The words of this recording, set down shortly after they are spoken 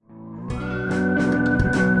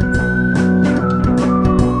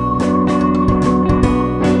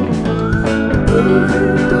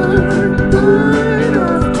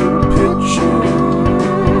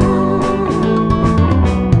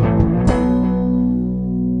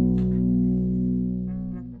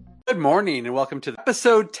Good morning and welcome to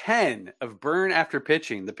episode 10 of Burn After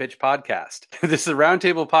Pitching, the Pitch Podcast. This is a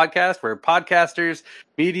roundtable podcast where podcasters,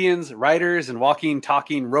 comedians, writers, and walking,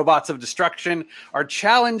 talking robots of destruction are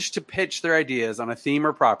challenged to pitch their ideas on a theme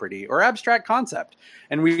or property or abstract concept,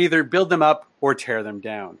 and we either build them up or tear them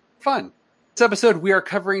down. Fun. This episode, we are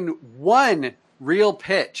covering one real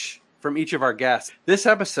pitch from each of our guests. This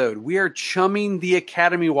episode, we are chumming the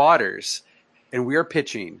Academy waters, and we are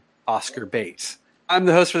pitching Oscar Bates. I'm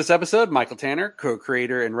the host for this episode, Michael Tanner,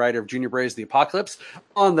 co-creator and writer of Junior Braves The Apocalypse.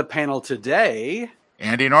 On the panel today,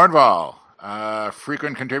 Andy Nordvall,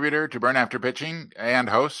 frequent contributor to Burn After Pitching and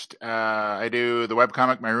host. I do the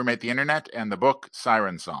webcomic My Roommate the Internet and the book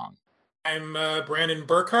Siren Song. I'm Brandon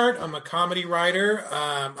Burkhart. I'm a comedy writer.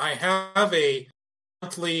 I have a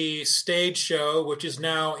monthly stage show, which is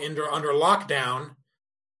now under lockdown,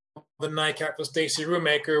 The Nightcap with Stacy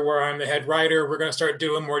Rootmaker, where I'm the head writer. We're going to start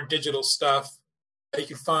doing more digital stuff. You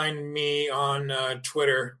can find me on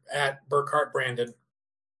Twitter at Burkhart Brandon.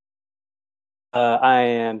 I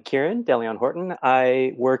am Kieran DeLeon Horton.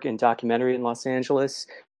 I work in documentary in Los Angeles.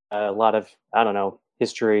 A lot of,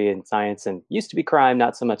 history and science, and used to be crime,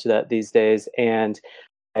 not so much of that these days. And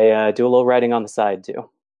I do a little writing on the side too.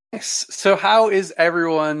 Nice. So how is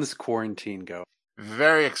everyone's quarantine going?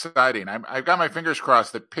 Very exciting. I've got my fingers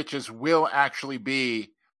crossed that pitches will actually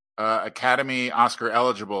be Academy Oscar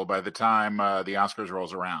eligible by the time the Oscars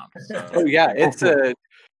rolls around. So. Oh yeah, it's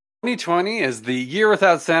 2020 is the year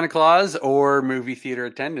without Santa Claus or movie theater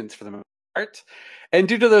attendance for the most part. And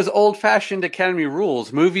due to those old-fashioned Academy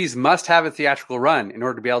rules, movies must have a theatrical run in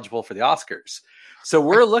order to be eligible for the Oscars. So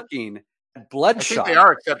we're looking at Bloodshot. I think they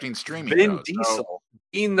are accepting streaming. Vin Diesel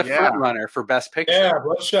being the front runner for Best Picture. Yeah,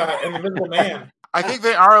 Bloodshot and The Invisible Man. I think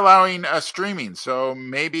they are allowing streaming, so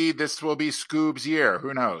maybe this will be Scoob's year.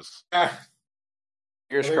 Who knows?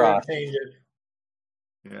 Fingers crossed.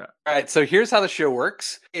 Yeah. All right, so here's how the show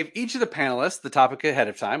works. If each of the panelists the topic ahead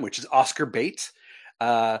of time, which is Oscar bait,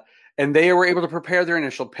 and they were able to prepare their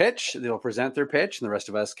initial pitch, they'll present their pitch, and the rest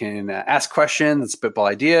of us can ask questions, spitball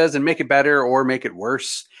ideas, and make it better or make it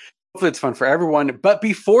worse. Hopefully it's fun for everyone. But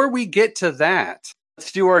before we get to that,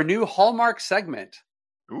 let's do our new Hallmark segment.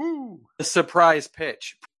 Ooh. The surprise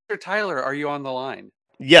pitch. Producer Tyler, are you on the line?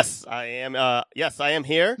 Yes, I am. Yes, I am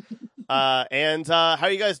here. And how are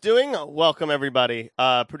you guys doing? Welcome, everybody.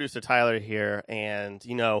 Producer Tyler here. And,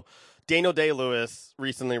 Daniel Day-Lewis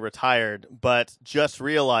recently retired, but just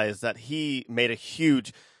realized that he made a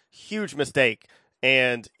huge, huge mistake.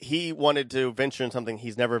 And he wanted to venture in something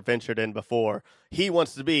he's never ventured in before. He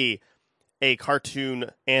wants to be a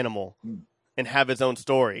cartoon animal and have his own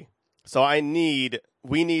story. So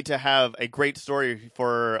we need to have a great story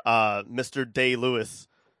for Mr. Day-Lewis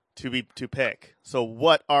to pick. So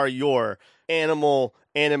what are your animal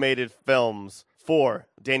animated films for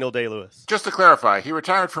Daniel Day-Lewis? Just to clarify, he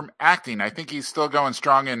retired from acting. I think he's still going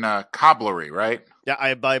strong in cobblery, right? Yeah,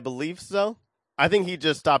 I believe so. I think he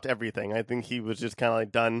just stopped everything. I think he was just kind of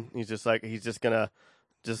like done. He's just going to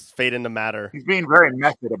just fade into matter. He's being very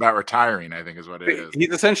method about retiring, I think is what it is. He's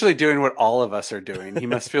essentially doing what all of us are doing. He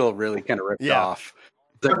must feel really kind of ripped off.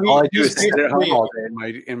 Like, all I do is sit at home all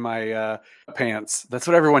day in my pants. That's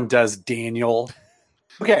what everyone does, Daniel.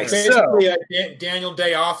 Okay, basically Daniel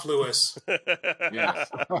Day off Lewis. Yes.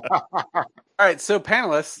 All right, so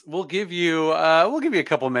panelists, we'll give you a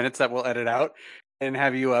couple minutes that we'll edit out and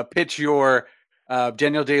have you pitch your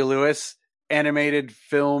Daniel Day-Lewis animated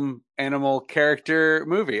film animal character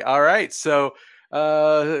movie. All right, so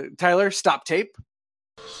Tyler, stop tape.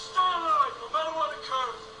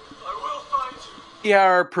 We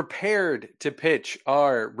are prepared to pitch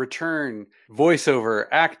our return voiceover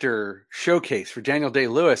actor showcase for Daniel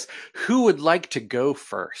Day-Lewis. Who would like to go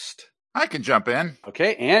first? I can jump in.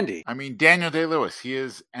 Okay, Andy. I mean, Daniel Day-Lewis, he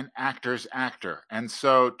is an actor's actor. And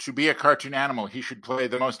so to be a cartoon animal, he should play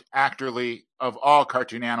the most actorly of all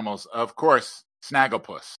cartoon animals. Of course,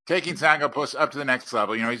 Snagglepuss. Taking Snagglepuss up to the next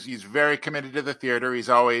level. He's very committed to the theater. He's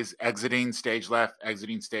always exiting stage left,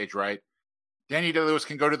 exiting stage right. Daniel Day-Lewis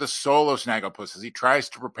can go to the solo Snagglepuss as he tries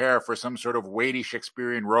to prepare for some sort of weighty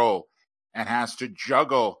Shakespearean role and has to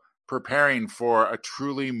juggle preparing for a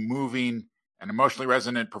truly moving and emotionally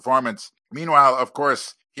resonant performance. Meanwhile, of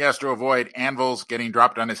course, he has to avoid anvils getting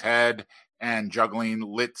dropped on his head and juggling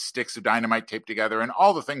lit sticks of dynamite taped together and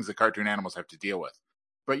all the things that cartoon animals have to deal with.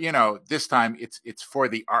 But, this time it's for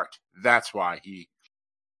the art. That's why he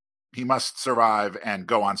must survive and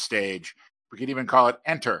go on stage. We could even call it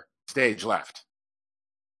Enter Stage Left.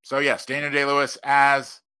 So yes, Daniel Day-Lewis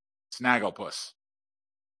as Snagglepuss.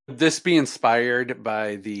 Would this be inspired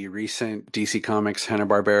by the recent DC Comics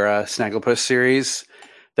Hanna-Barbera Snagglepuss series?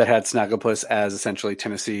 that had Snagglepuss as essentially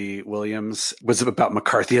Tennessee Williams was about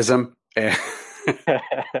McCarthyism.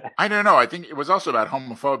 I don't know. I think it was also about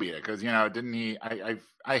homophobia because didn't he?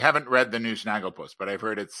 I haven't read the new Snagglepuss, but I've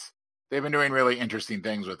heard they've been doing really interesting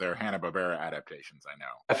things with their Hanna-Barbera adaptations. I know.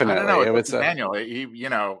 Definitely, I don't know. It's Daniel.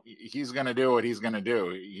 He's going to do what he's going to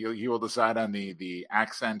do. He will decide on the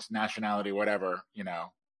accent, nationality, whatever.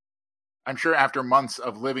 I'm sure after months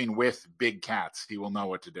of living with big cats, he will know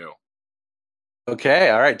what to do. Okay,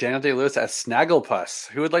 all right. Daniel Day-Lewis as Snagglepuss.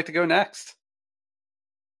 Who would like to go next?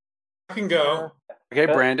 I can go. Okay,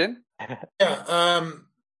 Brandon. Yeah.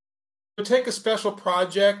 We'll take a special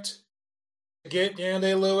project to get Daniel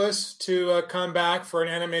Day-Lewis to come back for an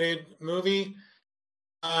animated movie.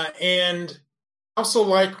 And also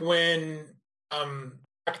like when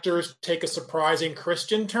actors take a surprising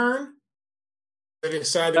Christian turn. They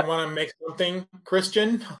decide they want to make something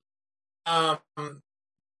Christian. And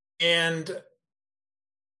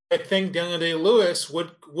I think Daniel Day-Lewis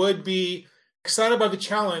would be excited by the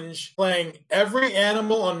challenge playing every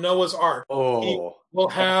animal on Noah's Ark. Oh. He'll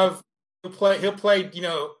play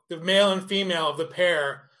the male and female of the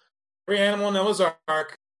pair, every animal on Noah's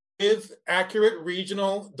Ark, with accurate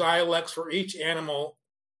regional dialects for each animal,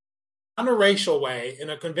 in a racial way,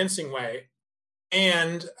 in a convincing way.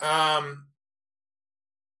 And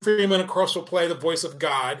Freeman, of course, will play the voice of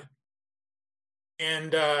God.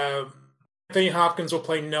 And Anthony Hopkins will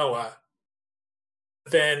play Noah.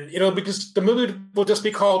 Then the movie will just be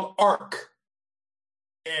called Ark.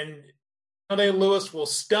 And Day-Lewis will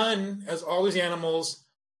stun as all these animals.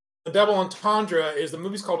 The double entendre is the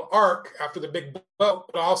movie's called Ark after the big boat,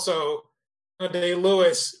 but also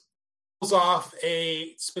Day-Lewis pulls off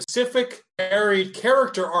a specific varied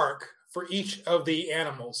character arc for each of the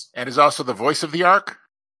animals. And is also the voice of the Ark?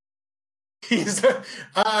 He's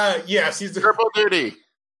he's triple duty.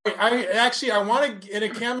 I want to in a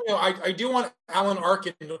cameo. I do want Alan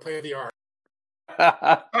Arkin to play the Ark.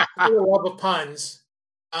 I love the puns.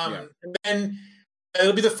 And then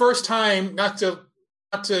it'll be the first time, not to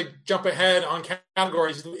jump ahead on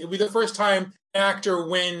categories. It'll be the first time an actor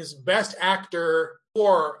wins Best Actor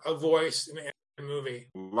for a voice in a movie.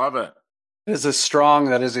 Love it. That is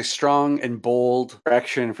a strong and bold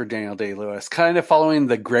direction for Daniel Day-Lewis, kind of following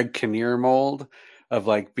the Greg Kinnear mold of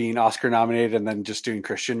like being Oscar nominated and then just doing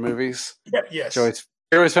Christian movies. Yeah, yes. So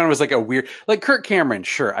I always found it was like a weird, like Kirk Cameron.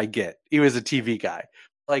 Sure, I get he was a TV guy.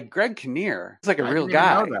 Like Greg Kinnear, he's like a real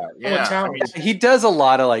guy. Yeah, he does a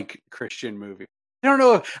lot of like Christian movies. I don't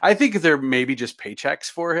know. I think they're maybe just paychecks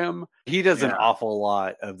for him. He does an awful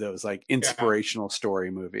lot of those like inspirational story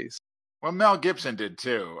movies. Well, Mel Gibson did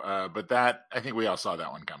too, but that I think we all saw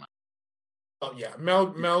that one coming. Oh yeah,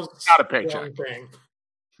 Mel's not a paycheck.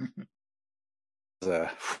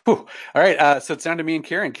 All right, so it's down to me and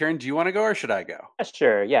Karen. Karen, do you want to go or should I go?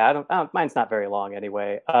 Sure. Yeah, mine's not very long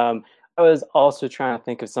anyway. I was also trying to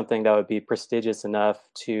think of something that would be prestigious enough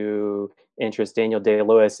to interest Daniel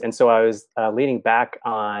Day-Lewis, and so I was leaning back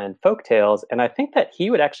on folktales, and I think that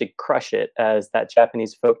he would actually crush it as that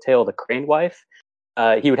Japanese folktale, The Crane Wife.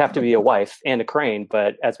 He would have to be a wife and a crane,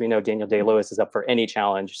 but as we know, Daniel Day-Lewis is up for any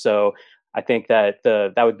challenge. So I think that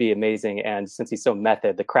that would be amazing. And since he's so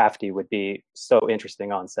method, the crafty would be so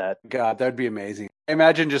interesting on set. God, that'd be amazing.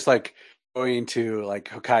 Imagine just like going to like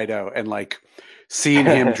Hokkaido and like seeing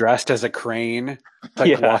him dressed as a crane,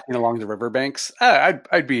 like walking along the riverbanks.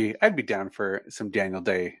 I'd be down for some Daniel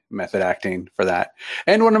Day method acting for that.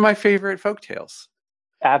 And one of my favorite folktales.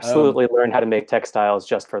 Absolutely learn how to make textiles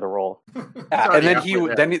just for the role.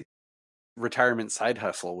 And then retirement side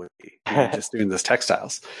hustle would be just doing this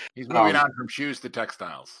textiles. He's moving on from shoes to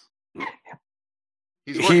textiles.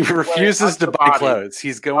 He refuses to buy clothes.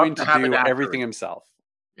 He's going to do everything himself.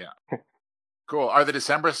 Yeah. Cool. Are the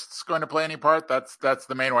Decemberists going to play any part? That's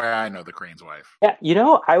the main way I know the Crane's Wife. Yeah,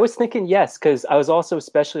 I was thinking yes, because I was also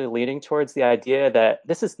especially leaning towards the idea that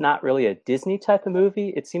this is not really a Disney type of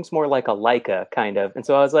movie. It seems more like a Laika kind of. And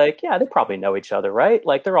so I was like, yeah, they probably know each other, right?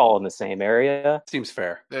 Like they're all in the same area. Seems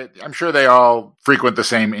fair. I'm sure they all frequent the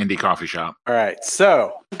same indie coffee shop. All right.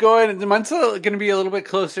 So mine's going to be a little bit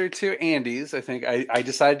closer to Andy's. I think I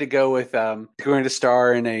decided to go with going to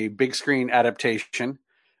star in a big screen adaptation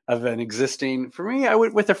of an existing, for me, I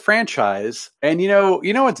went with a franchise. And you know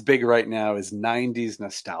what's big right now is 90s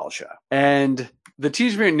nostalgia. And the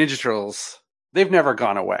Teenage Mutant Ninja Turtles, they've never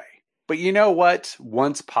gone away. But you know what?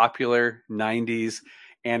 Once popular 90s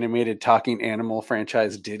animated talking animal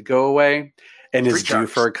franchise did go away and is due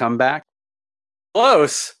for a comeback.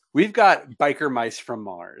 Close. We've got Biker Mice from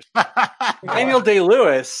Mars. Daniel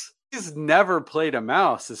Day-Lewis, he's never played a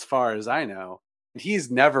mouse as far as I know.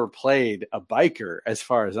 He's never played a biker, as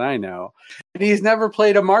far as I know. And he's never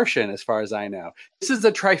played a Martian, as far as I know. This is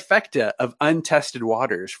a trifecta of untested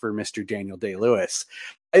waters for Mr. Daniel Day-Lewis.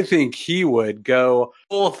 I think he would go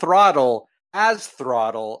full throttle as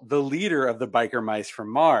Throttle, the leader of the Biker Mice from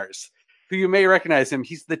Mars, who you may recognize him.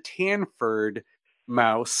 He's the Tanford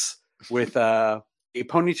mouse with a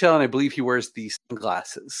ponytail, and I believe he wears the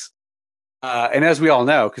sunglasses. And as we all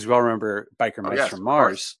know, because we all remember Biker Mice from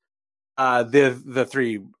Mars, the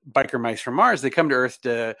three Biker Mice from Mars, they come to Earth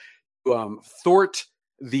to thwart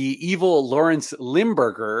the evil Lawrence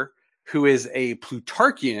Limburger, who is a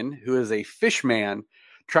Plutarchian, who is a fishman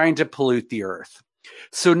trying to pollute the Earth.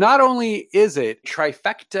 So not only is it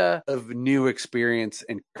trifecta of new experience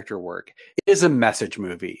and character work, it is a message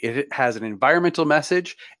movie. It has an environmental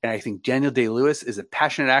message, and I think Daniel Day-Lewis is a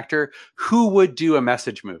passionate actor who would do a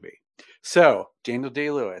message movie. So, Daniel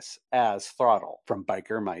Day-Lewis as Throttle from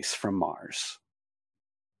Biker Mice from Mars.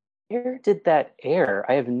 Where did that air?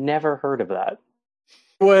 I have never heard of that.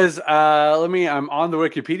 It was, I'm on the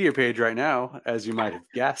Wikipedia page right now, as you might have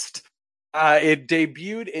guessed. It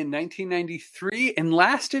debuted in 1993 and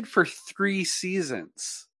lasted for 3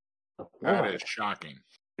 seasons. That is shocking.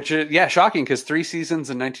 Which is, shocking, because 3 seasons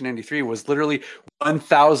in 1993 was literally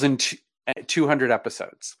 1,200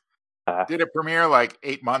 episodes. Did it premiere like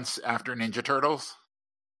 8 months after Ninja Turtles?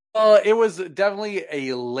 It was definitely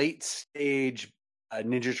a late stage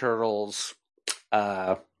Ninja Turtles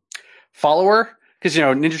follower, because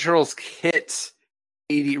Ninja Turtles hit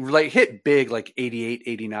big like 88,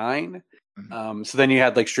 89. Mm-hmm. So then you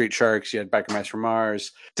had like Street Sharks, you had Biker Mice from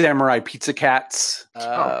Mars, Samurai Pizza Cats.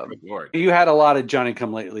 Good Lord. You had a lot of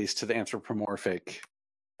Johnny-come-latelys to the anthropomorphic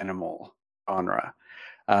animal genre.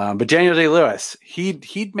 But Daniel Day-Lewis,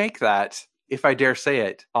 he'd make that, if I dare say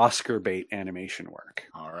it, Oscar bait animation work.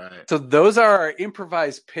 All right. So those are our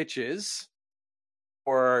improvised pitches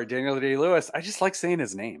for Daniel Day-Lewis. I just like saying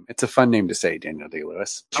his name. It's a fun name to say, Daniel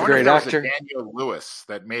Day-Lewis. He's a great actor. Daniel Lewis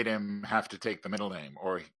that made him have to take the middle name,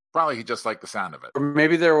 or probably he just liked the sound of it. Or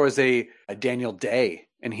maybe there was a Daniel Day,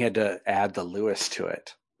 and he had to add the Lewis to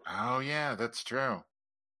it. Oh, yeah, that's true.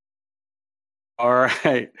 All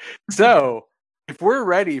right. So if we're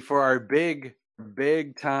ready for our big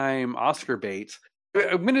time Oscar bait,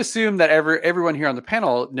 I'm going to assume that everyone here on the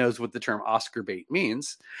panel knows what the term Oscar bait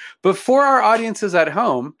means. But for our audiences at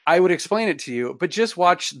home, I would explain it to you, but just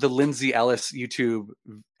watch the Lindsay Ellis YouTube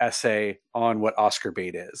essay on what Oscar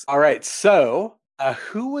bait is. All right. So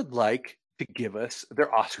who would like to give us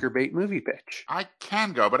their Oscar bait movie pitch? I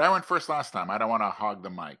can go, but I went first last time. I don't want to hog the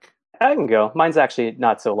mic. I can go. Mine's actually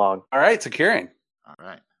not so long. All right. So Kieran. All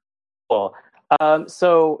right. Cool.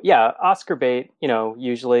 Oscar bait,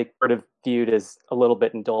 usually sort of viewed as a little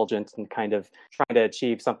bit indulgent and kind of trying to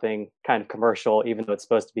achieve something kind of commercial, even though it's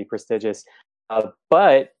supposed to be prestigious.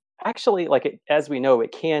 But actually, as we know,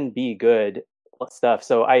 it can be good stuff.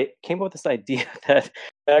 So I came up with this idea that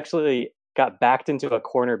I actually got backed into a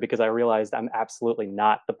corner because I realized I'm absolutely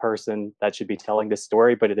not the person that should be telling this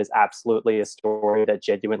story, but it is absolutely a story that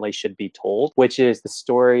genuinely should be told, which is the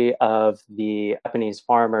story of the Japanese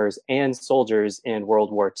farmers and soldiers in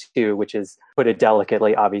World War II, which is, put it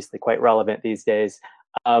delicately, obviously quite relevant these days.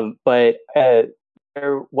 But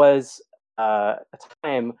there was a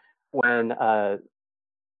time when there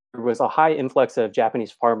was a high influx of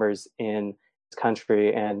Japanese farmers in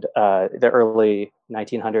country and the early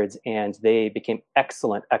 1900s, and they became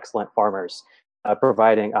excellent farmers,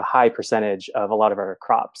 providing a high percentage of a lot of our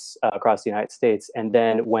crops across the United States. And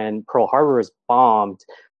then when Pearl Harbor was bombed,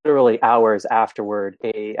 literally hours afterward,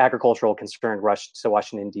 a agricultural concern rushed to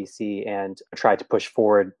Washington, D.C. and tried to push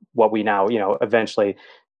forward what we now, eventually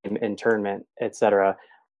internment, etc.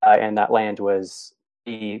 And that land was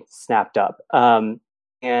snapped up.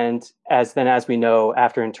 And as we know,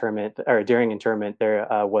 after internment or during internment, there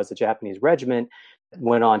was a Japanese regiment that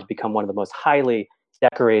went on to become one of the most highly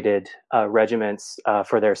decorated regiments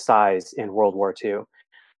for their size in World War II.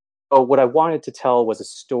 So what I wanted to tell was a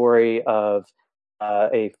story of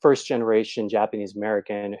a first-generation Japanese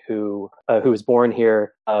American who was born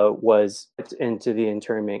here, was put into the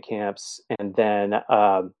internment camps, and then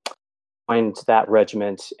joined that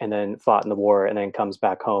regiment, and then fought in the war, and then comes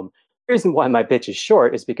back home. The reason why my pitch is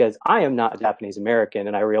short is because I am not Japanese American,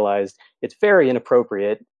 and I realized it's very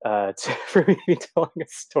inappropriate for me to be telling a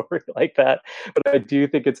story like that. But I do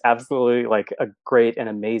think it's absolutely a great and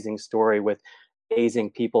amazing story with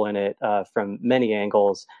amazing people in it from many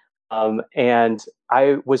angles. And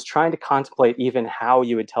I was trying to contemplate even how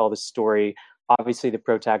you would tell the story. Obviously, the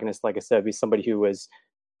protagonist, like I said, would be somebody who was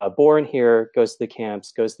born here, goes to the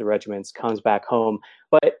camps, goes to the regiments, comes back home.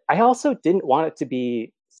 But I also didn't want it to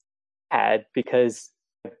be sad because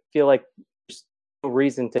I feel like there's no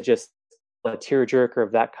reason to just a tearjerker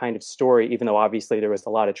of that kind of story, even though obviously there was a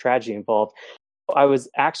lot of tragedy involved. I was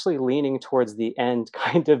actually leaning towards the end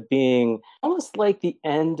kind of being almost like the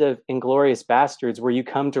end of Inglourious Bastards, where you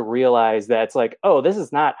come to realize that it's like, oh, this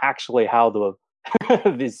is not actually how the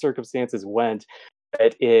these circumstances went,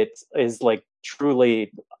 but it is like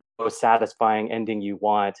truly the most satisfying ending you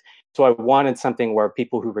want. So I wanted something where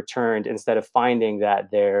people who returned, instead of finding that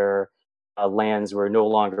their lands were no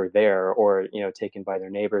longer there or taken by their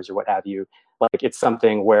neighbors or what have you, like it's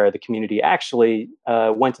something where the community actually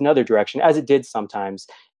went another direction, as it did sometimes,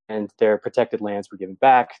 and their protected lands were given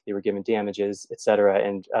back, they were given damages, etc.,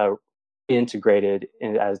 and integrated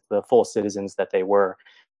as the full citizens that they were.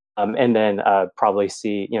 And then probably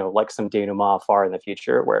see like some denouement far in the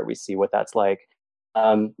future where we see what that's like.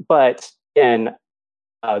 But again,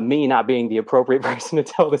 me not being the appropriate person to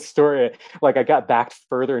tell this story, like I got backed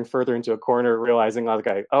further and further into a corner, realizing I was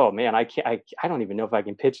like, oh man, I can't, I don't even know if I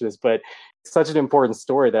can pitch this, but it's such an important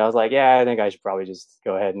story that I was like, yeah, I think I should probably just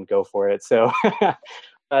go ahead and go for it. So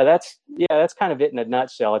that's kind of it in a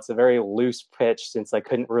nutshell. It's a very loose pitch since I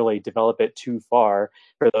couldn't really develop it too far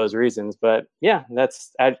for those reasons. But yeah,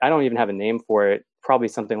 I don't even have a name for it. Probably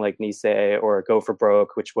something like Nisei or Go for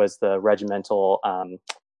Broke, which was the regimental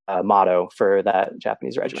motto for that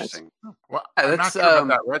Japanese regiment. Well, I'm not sure about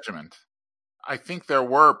that regiment. I think there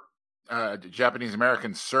were Japanese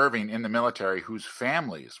Americans serving in the military whose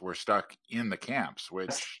families were stuck in the camps,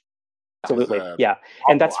 which absolutely, yeah.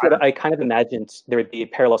 And that's what I kind of imagined there would be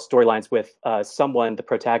parallel storylines with someone, the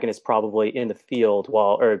protagonist, probably in the field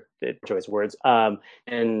or choice words,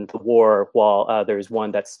 in the war, while there's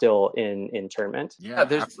one that's still in internment. Yeah,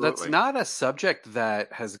 that's not a subject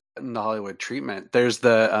that has gotten the Hollywood treatment. There's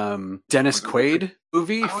the Dennis Quaid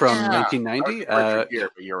movie from 1990.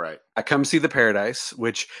 You're right. I Come See the Paradise,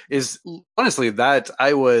 which is honestly that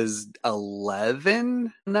I was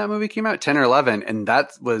 11 when that movie came out, 10 or 11, and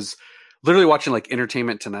that was literally watching like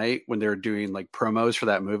Entertainment Tonight when they were doing like promos for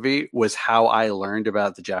that movie was how I learned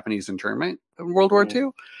about the Japanese internment in World War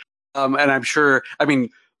II. And I'm sure, I mean,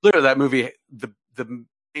 literally that movie, the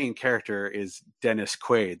main character is Dennis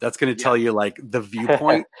Quaid. That's going to tell you like the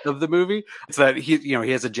viewpoint of the movie. It's that he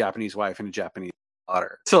has a Japanese wife and a Japanese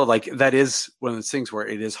daughter. So like that is one of those things where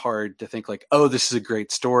it is hard to think like, oh, this is a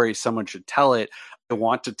great story. Someone should tell it. I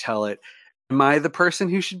want to tell it. Am I the person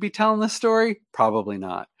who should be telling this story? Probably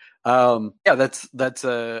not.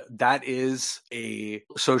 That is a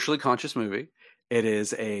socially conscious movie. It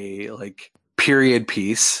is a like period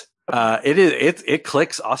piece. It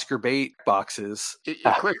clicks Oscar bait boxes. It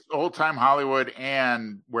clicks old time Hollywood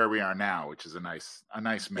and where we are now, which is a nice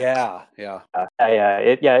mix. Yeah.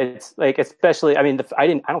 It's like, especially, I mean, I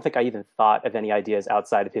don't think I even thought of any ideas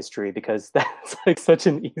outside of history because that's like such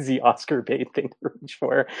an easy Oscar bait thing to reach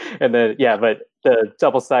for. And then, but the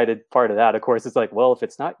double-sided part of that, of course, is like, well, if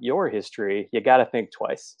it's not your history, you got to think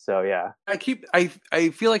twice. So yeah, I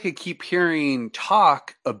feel like I keep hearing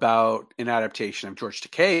talk about an adaptation of George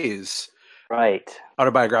Takei's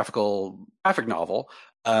autobiographical graphic novel,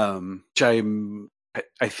 which I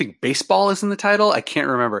think baseball is in the title. I can't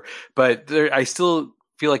remember, but I still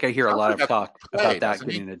feel like I hear a lot of talk about that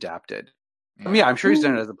getting adapted. Yeah, I'm sure he's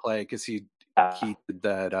done it as a play because he did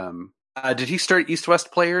that. Did he start East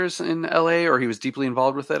West Players in LA, or he was deeply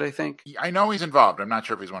involved with it? I think I know he's involved. I'm not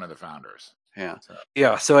sure if he's one of the founders.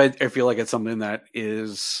 So I feel like it's something that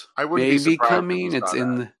is maybe coming. It's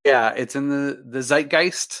in the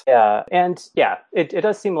zeitgeist. It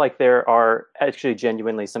does seem like there are actually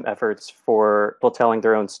genuinely some efforts for people telling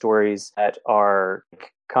their own stories that are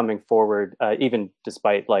coming forward, even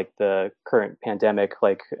despite like the current pandemic.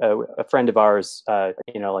 Like a friend of ours, like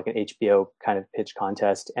an HBO kind of pitch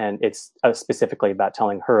contest, and it's specifically about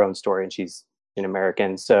telling her own story, and she's an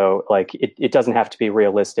American, so like it doesn't have to be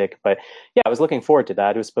realistic. But yeah, I was looking forward to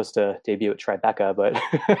that. It was supposed to debut at Tribeca, but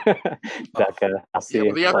I'll see.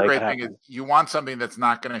 The other great thing is you want something that's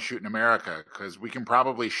not going to shoot in America, because we can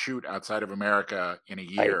probably shoot outside of America in a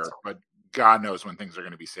year, but God knows when things are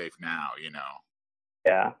going to be safe now.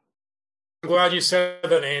 Yeah. I'm glad you said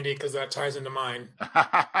that, Andy, because that ties into mine.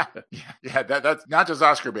 That's not just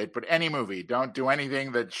Oscar bait, but any movie. Don't do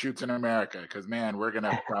anything that shoots in America, because man, we're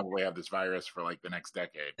gonna probably have this virus for like the next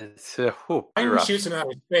decade. Mine shoots in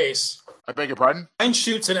outer space. I beg your pardon? Mine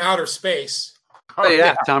shoots in outer space. Oh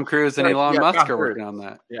yeah, Tom Cruise and Elon Musk are working on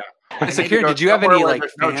that. Yeah. So here, did you have any like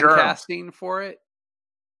fan casting for it?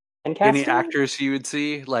 Any actors you would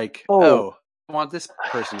see like, I want this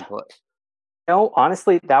person to play? No,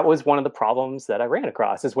 honestly, that was one of the problems that I ran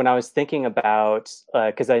across is when I was thinking about,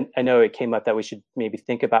 because I know it came up that we should maybe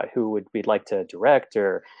think about who we'd like to direct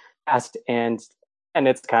or cast, and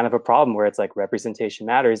it's kind of a problem where it's like representation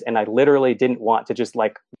matters. And I literally didn't want to just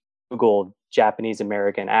like Google Japanese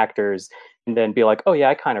American actors and then be like, oh yeah,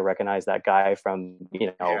 I kind of recognize that guy from,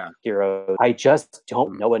 Hero. I just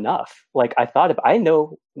don't know enough. Like I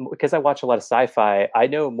know, because I watch a lot of sci-fi, I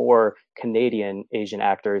know more Canadian Asian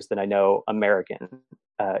actors than I know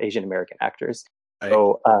Asian American actors. Right.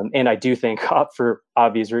 So, and I do think for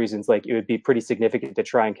obvious reasons, like it would be pretty significant to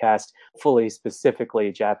try and cast fully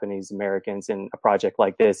specifically Japanese Americans in a project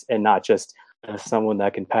like this and not just someone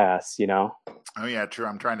that can pass, Oh yeah, true.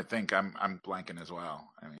 I'm trying to think. I'm blanking as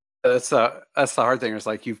well. I mean, that's the hard thing. Is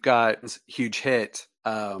like you've got this huge hit,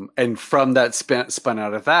 and from that spun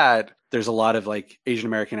out of that, there's a lot of like Asian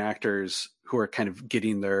American actors who are kind of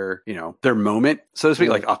getting their their moment, so to speak,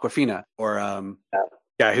 like Awkwafina or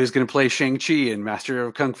yeah, who's going to play Shang-Chi in Master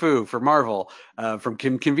of Kung Fu for Marvel from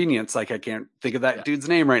Kim Convenience. Like I can't think of that dude's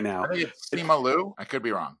name right now. I think it's Simu Liu. I could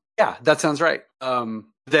be wrong. Yeah, that sounds right.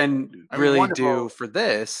 Then really do for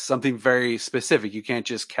this something very specific. You can't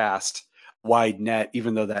just cast wide net,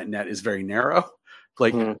 even though that net is very narrow.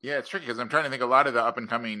 Like, yeah, it's tricky because I'm trying to think. A lot of the up and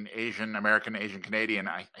coming Asian American, Asian Canadian,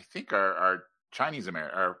 I think are Chinese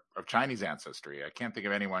are of Chinese ancestry. I can't think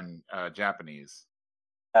of anyone Japanese.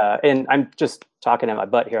 And I'm just talking at my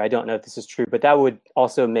butt here. I don't know if this is true, but that would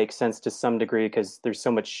also make sense to some degree because there's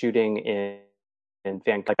so much shooting in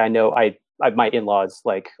Vancouver. Like I know I my in-laws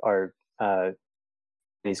like are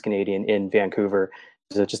these Canadian in Vancouver.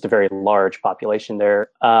 There's just a very large population there.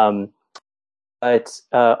 But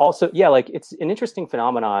also, yeah, like it's an interesting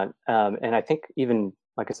phenomenon. And I think even,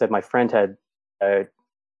 like I said, my friend had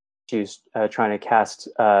issues trying to cast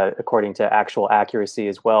according to actual accuracy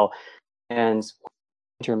as well. And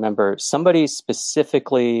to remember somebody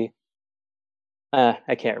specifically,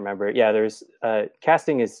 I can't remember. Yeah, there's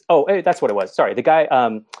casting is. Oh, that's what it was. Sorry, the guy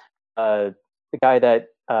that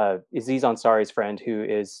Aziz Ansari's friend, who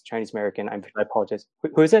is Chinese American. I apologize.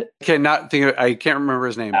 Who is it? I can't remember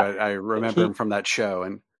his name, but I remember him from that show.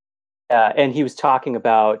 And he was talking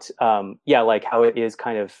about like how it is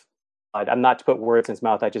kind of. I'm not to put words in his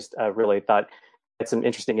mouth. I just really thought had some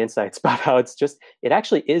interesting insights about how it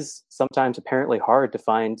actually is sometimes apparently hard to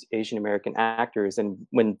find Asian American actors, and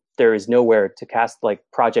when there is nowhere to cast, like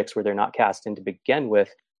projects where they're not cast in to begin with.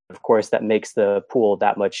 Of course, that makes the pool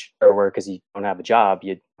that much narrower because you don't have a job.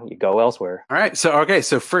 You go elsewhere. All right.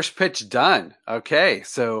 So first pitch done. Okay.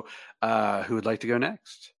 So who would like to go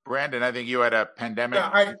next? Brandon, I think you had a pandemic.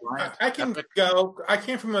 Yeah, I can go. I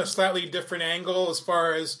came from a slightly different angle as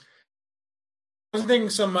far as I wasn't thinking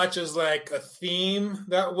so much as like a theme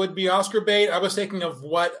that would be Oscar bait. I was thinking of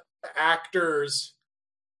what actors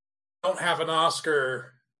don't have an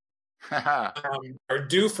Oscar are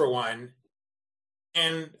due for one.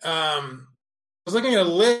 And I was looking at a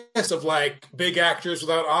list of like big actors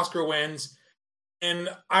without Oscar wins, and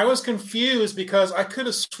I was confused because I could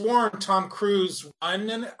have sworn Tom Cruise won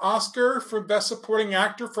an Oscar for Best Supporting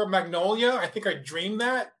Actor for Magnolia. I think I dreamed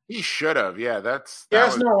that. He should have. Yeah, that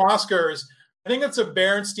has no Oscars. I think it's a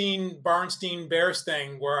Barnstein Bears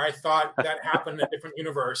thing where I thought that happened in a different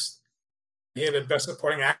universe. He had a Best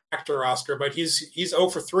Supporting Actor Oscar, but he's 0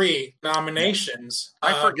 for 3 nominations.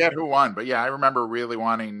 I forget who won, but yeah, I remember really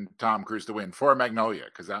wanting Tom Cruise to win for Magnolia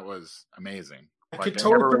because that was amazing. I could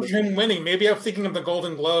totally picture him winning. Maybe I'm thinking of the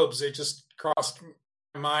Golden Globes. It just crossed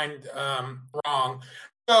my mind wrong.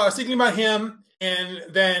 So I was thinking about him, and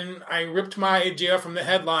then I ripped my idea from the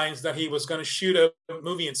headlines that he was going to shoot a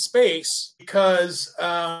movie in space because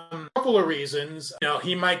a couple of reasons.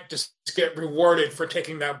 He might just get rewarded for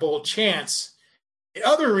taking that bold chance. The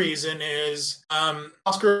other reason is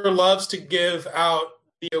Oscar loves to give out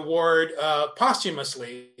the award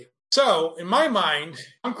posthumously. So in my mind,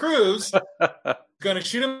 Tom Cruise going to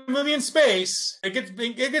shoot a movie in space. It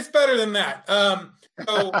gets better than that.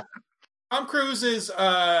 So Tom Cruise's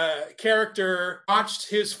character watched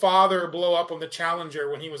his father blow up on the Challenger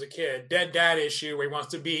when he was a kid. Dead dad issue where he wants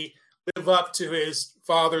to live up to his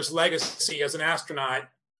father's legacy as an astronaut.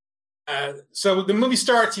 So the movie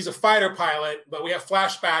starts, he's a fighter pilot, but we have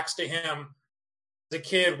flashbacks to him as a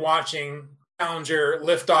kid watching Challenger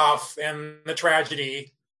lift off and the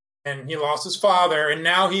tragedy, and he lost his father, and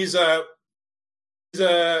now he's a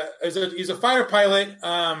fighter pilot,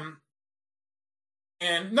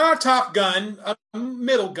 and not a top gun, a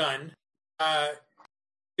middle gun.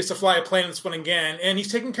 Gets to fly a plane in this one again, and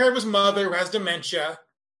he's taking care of his mother who has dementia.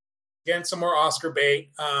 Again, some more Oscar bait.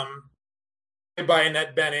 By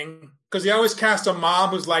Annette Bening, because he always cast a mom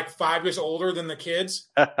who's like 5 years older than the kids.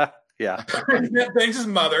 Yeah. Annette Bening's his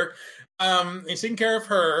mother. He's taking care of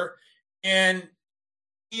her, and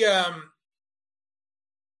he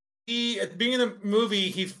at the beginning of the movie,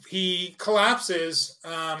 he collapses,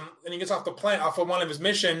 and he gets off the plane, off of one of his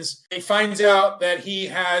missions. He finds out that he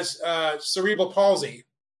has cerebral palsy.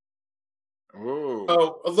 Ooh.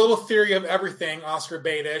 So a little theory of everything, Oscar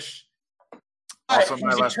Beatish. Also, He's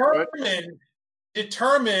my left foot.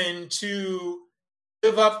 determined to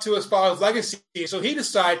live up to his father's legacy. So he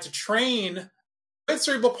decides to train with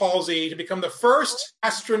cerebral palsy to become the first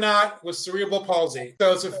astronaut with cerebral palsy.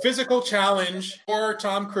 So it's a physical challenge for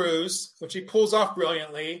Tom Cruise, which he pulls off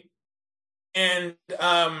brilliantly. And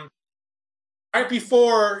right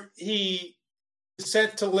before he is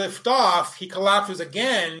set to lift off, he collapses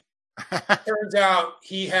again. Turns out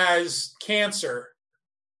he has cancer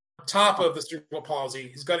on top of the cerebral palsy.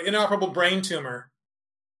 He's got an inoperable brain tumor.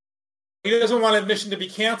 He doesn't want admission to be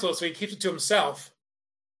canceled, so he keeps it to himself.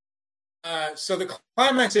 So the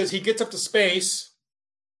climax is he gets up to space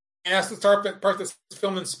and has to start part that's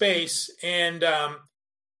filmed in space. And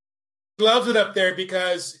he loves it up there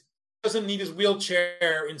because he doesn't need his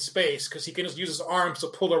wheelchair in space because he can just use his arms to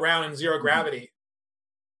pull around in zero gravity.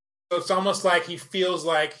 So it's almost like he feels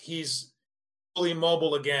like he's fully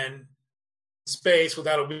mobile again in space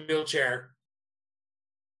without a wheelchair.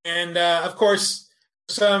 And of course,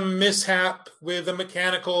 some mishap with the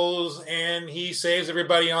mechanicals, and he saves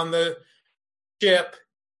everybody on the ship.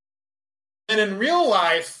 And in real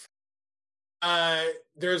life,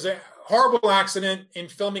 there's a horrible accident in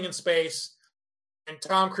filming in space, and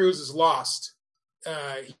Tom Cruise is lost.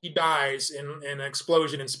 He dies in an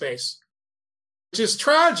explosion in space, which is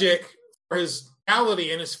tragic for his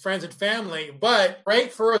reality and his friends and family, but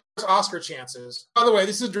great for his Oscar chances. By the way,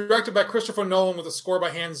 this is directed by Christopher Nolan with a score by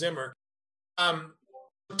Hans Zimmer.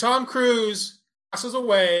 Tom Cruise passes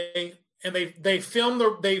away, and they film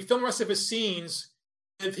the rest of his scenes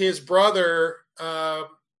with his brother. Got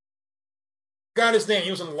his name.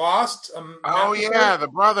 He was in Lost. The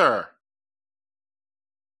brother.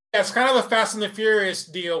 Yeah, it's kind of a Fast and the Furious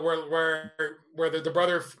deal where the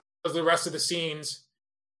brother does the rest of the scenes,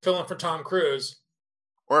 filling for Tom Cruise.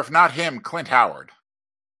 Or if not him, Clint Howard.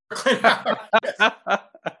 Clint Howard. Yes.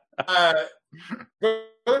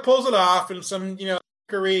 Brother pulls it off in some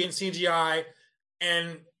Korean CGI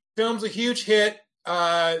and films a huge hit.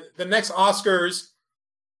 The next Oscars,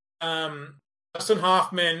 Dustin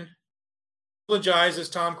Hoffman apologizes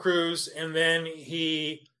Tom Cruise, and then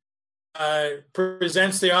he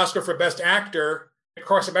presents the Oscar for Best Actor. Of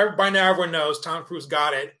course, by now everyone knows Tom Cruise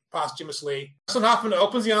got it posthumously. Dustin Hoffman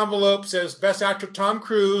opens the envelope, says Best Actor Tom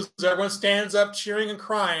Cruise. Everyone stands up cheering and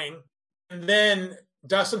crying. And then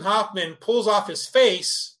Dustin Hoffman pulls off his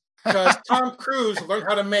face because Tom Cruise learned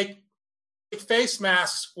how to make face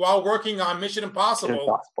masks while working on Mission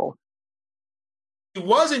Impossible. He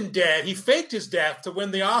wasn't dead. He faked his death to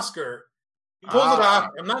win the Oscar. He pulls it off.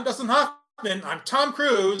 I'm not Dustin Hoffman. I'm Tom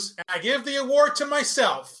Cruise, and I give the award to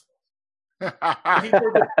myself. People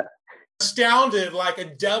were astounded, like a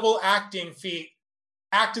double acting feat.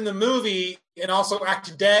 Act in the movie and also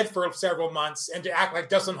act dead for several months, and to act like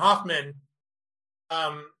Dustin Hoffman.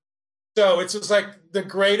 So it's just like the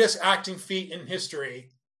greatest acting feat in history.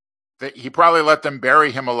 He probably let them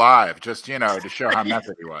bury him alive, just to show how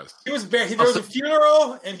method he was. He was buried. There was a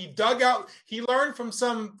funeral, and he dug out. He learned from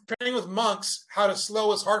some training with monks how to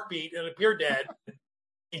slow his heartbeat and appear dead.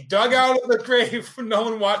 He dug out of the grave for no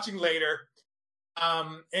one watching later,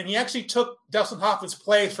 and he actually took Dustin Hoffman's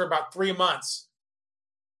place for about 3 months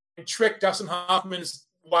and tricked Dustin Hoffman's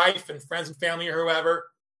wife and friends and family or whoever.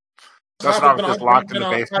 Dustin Hoffman just locked in the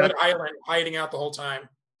basement, on island, hiding out the whole time.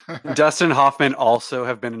 Dustin Hoffman also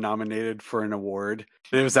have been nominated for an award.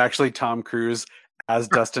 It was actually Tom Cruise as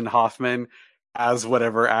Dustin Hoffman as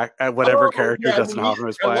whatever character Dustin Hoffman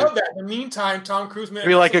was playing. I love that. In the meantime, Tom Cruise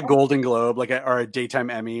maybe like a Golden Globe, or a daytime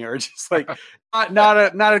Emmy, or just like not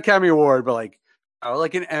an Academy Award, but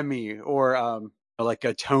like an Emmy or like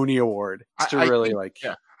a Tony Award.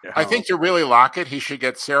 I think to really lock it, he should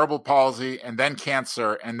get cerebral palsy and then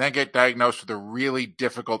cancer and then get diagnosed with a really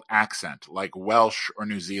difficult accent like Welsh or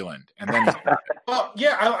New Zealand. And then well,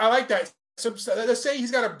 yeah, I like that. So let's say he's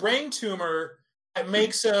got a brain tumor that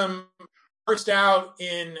makes him burst out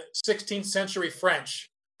in 16th century French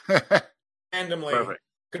randomly. Perfect.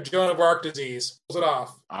 Joan of Arc disease. Pulls it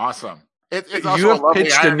off. Awesome. It's you have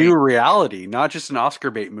pitched a new reality, not just an Oscar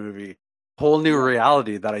bait movie. A whole new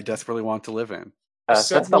reality that I desperately want to live in. That's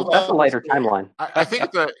a lighter timeline. I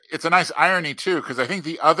think it's a nice irony too, because I think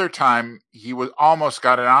the other time he was almost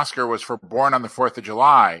got an Oscar was for Born on the 4th of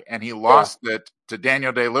July, and he lost it to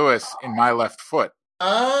Daniel Day-Lewis in My Left Foot.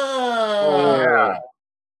 Oh, yeah.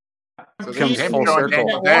 So there's him showing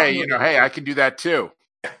Daniel Day, hey, I can do that too.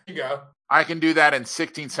 There you go. I can do that in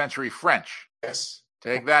 16th century French. Yes.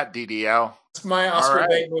 Take that, DDL. It's my All Oscar right.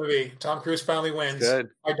 bait movie. Tom Cruise finally wins Good.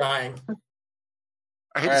 by dying.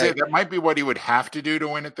 I hate All to say right. that might be what he would have to do to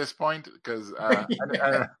win at this point, because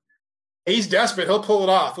He's desperate. He'll pull it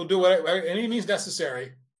off. He'll do whatever any means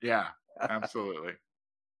necessary. yeah, absolutely.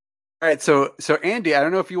 All right, so Andy, I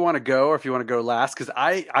don't know if you want to go or if you want to go last, because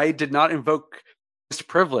I did not invoke this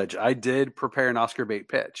privilege. I did prepare an Oscar bait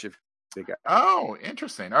pitch. If you go. Oh,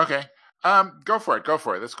 interesting. Okay, go for it. Go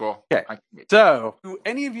for it. That's cool. Okay. So, do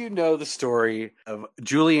any of you know the story of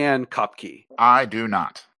Julianne Kopke? I do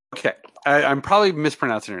not. Okay, I'm probably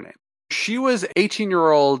mispronouncing her name. She was an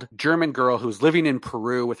 18-year-old German girl who was living in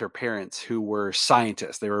Peru with her parents, who were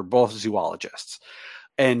scientists. They were both zoologists,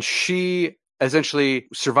 and she essentially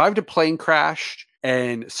survived a plane crash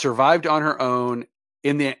and survived on her own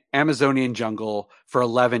in the Amazonian jungle for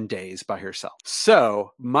 11 days by herself.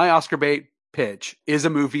 So my Oscar bait pitch is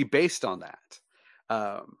a movie based on that.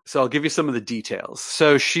 So I'll give you some of the details.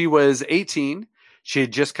 So she was 18. She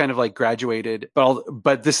had just kind of like graduated,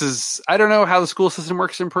 but this is, I don't know how the school system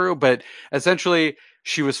works in Peru, but essentially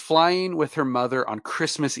she was flying with her mother on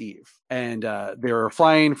Christmas Eve. And they were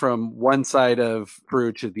flying from one side of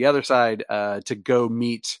Peru to the other side to go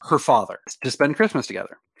meet her father to spend Christmas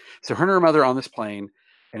together. So her and her mother are on this plane,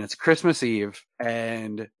 and it's Christmas Eve,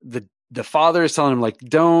 and the father is telling him, like,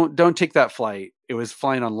 don't take that flight. It was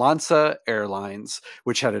flying on Lanza Airlines,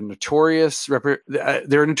 which had a notorious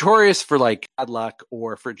they're notorious for like bad luck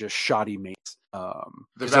or for just shoddy mates.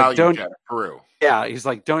 The value like, jet of Peru. Yeah, he's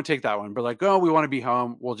like, don't take that one. But like, oh, we want to be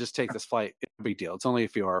home. We'll just take this flight. It's a big deal. It's only a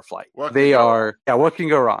few hour flight. What can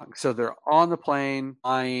go wrong? So they're on the plane,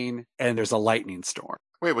 flying, and there's a lightning storm.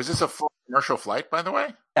 Wait, was this a full commercial flight, by the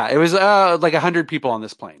way? Yeah, it was like 100 people on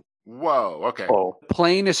this plane. Whoa, okay. The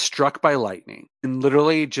plane is struck by lightning and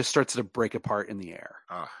literally just starts to break apart in the air.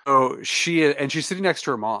 So she's sitting next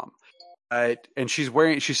to her mom, and she's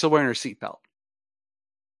still wearing her seatbelt.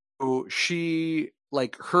 So she,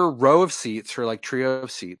 like, her row of seats, her like trio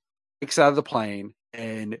of seats, takes out of the plane,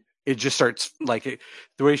 and it just starts the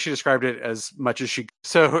way she described it as much as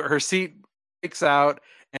so her seat takes out,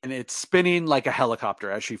 and it's spinning like a helicopter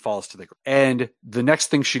as she falls to the ground. And the next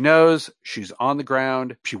thing she knows, she's on the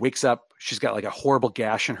ground. She wakes up. She's got like a horrible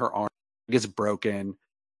gash in her arm. It gets broken.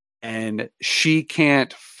 And she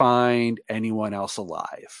can't find anyone else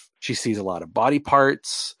alive. She sees a lot of body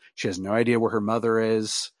parts. She has no idea where her mother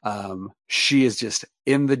is. She is just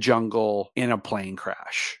in the jungle in a plane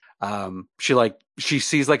crash. She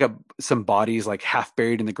sees like some bodies like half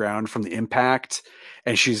buried in the ground from the impact.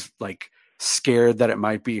 And she's like scared that it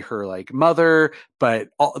might be her like mother, but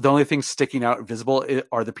the only thing sticking out visible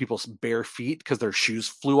are the people's bare feet because their shoes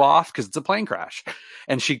flew off because it's a plane crash.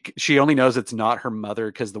 And she only knows it's not her mother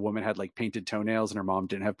because the woman had like painted toenails and her mom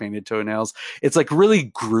didn't have painted toenails. It's like really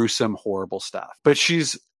gruesome, horrible stuff. But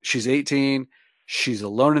she's 18. She's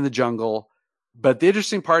alone in the jungle. But the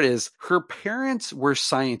interesting part is her parents were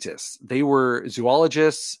scientists. They were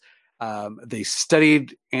zoologists. They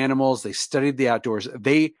studied animals. They studied the outdoors.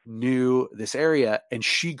 They knew this area, and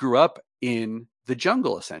she grew up in the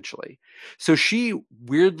jungle, essentially. So she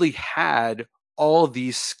weirdly had all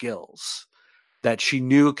these skills that she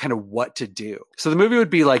knew kind of what to do. So the movie would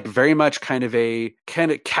be like very much kind of a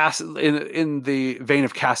cast in the vein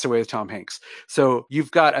of Castaway with Tom Hanks. So you've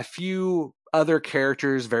got a few other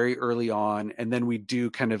characters very early on, and then we do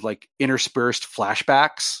kind of like interspersed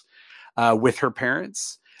flashbacks with her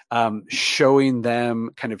parents. Showing them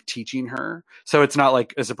kind of teaching her. So it's not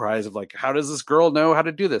like a surprise of like, how does this girl know how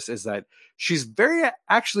to do this? Is that she's very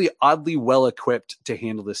actually oddly well equipped to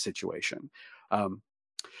handle this situation.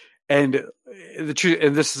 And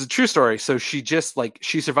this is a true story. So she just like,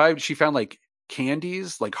 she survived. She found like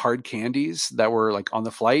candies, like hard candies that were like on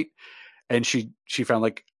the flight. And she found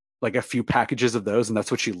like a few packages of those, and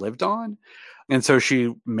that's what she lived on. And so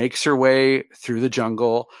she makes her way through the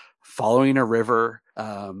jungle, following a river.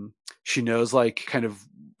 She knows like kind of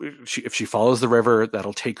if she follows the river,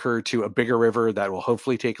 that'll take her to a bigger river that will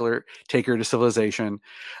hopefully take her to civilization.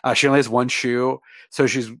 She only has one shoe, so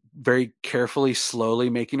she's very carefully, slowly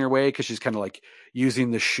making her way because she's kind of like using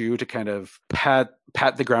the shoe to kind of pat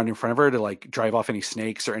the ground in front of her to like drive off any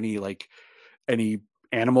snakes or any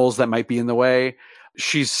animals that might be in the way.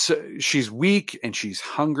 She's weak and she's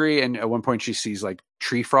hungry, and at one point she sees like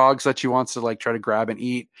tree frogs that she wants to like try to grab and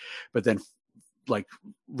eat, but then like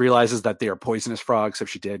realizes that they are poisonous frogs. So if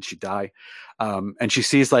she did, she'd die. And she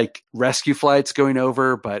sees like rescue flights going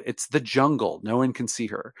over, but it's the jungle. No one can see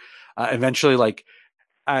her. Eventually, like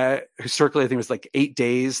historically, I think it was like 8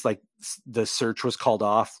 days, like the search was called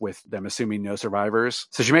off with them assuming no survivors.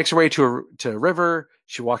 So she makes her way to a river.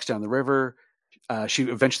 She walks down the river. She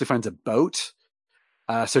eventually finds a boat.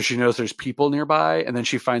 So she knows there's people nearby, and then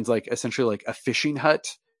she finds like essentially like a fishing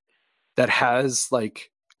hut that has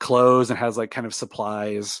like clothes and has like kind of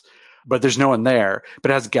supplies, but there's no one there.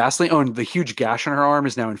 But it has gasoline. Oh, and the huge gash on her arm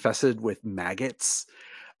is now infested with maggots.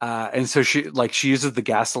 And so she uses the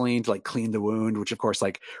gasoline to like clean the wound, which of course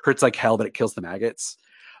like hurts like hell, but it kills the maggots.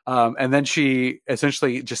 And then she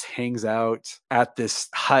essentially just hangs out at this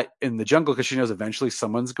hut in the jungle because she knows eventually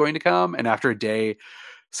someone's going to come. And after a day,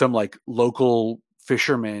 some like local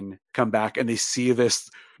fishermen come back and they see this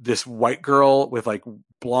white girl with like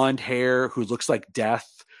blonde hair who looks like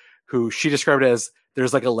death, who she described as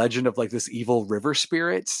there's like a legend of like this evil river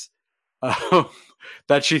spirit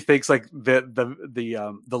that she thinks like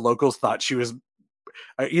the locals thought she was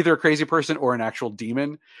either a crazy person or an actual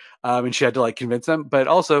demon. And she had to like convince them, but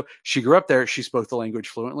also she grew up there. She spoke the language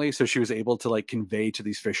fluently. So she was able to like convey to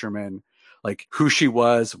these fishermen like who she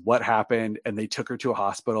was, what happened. And they took her to a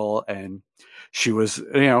hospital, and she was,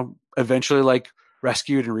 eventually like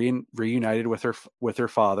rescued and reunited with her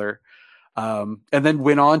father. And then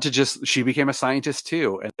went on to she became a scientist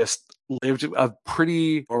too, and just lived a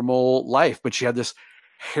pretty normal life, but she had this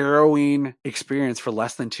harrowing experience for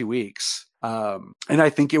less than 2 weeks. And I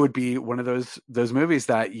think it would be one of those movies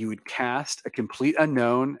that you would cast a complete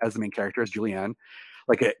unknown as the main character, as Julianne,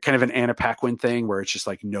 like a kind of an Anna Paquin thing where it's just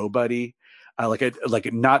like nobody,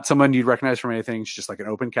 like not someone you'd recognize from anything. It's just like an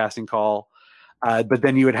open casting call. But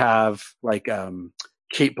then you would have like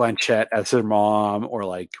Kate Blanchett as her mom, or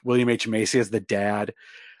like William H. Macy as the dad.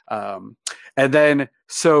 And then,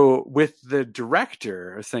 so with the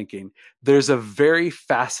director, I was thinking there's a very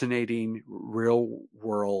fascinating real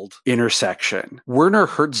world intersection. Werner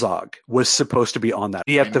Herzog was supposed to be on that.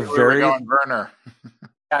 He at the very Werner.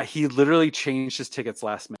 Yeah, he literally changed his tickets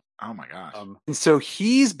last minute. Oh my gosh. And so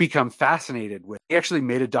he's become fascinated with, he actually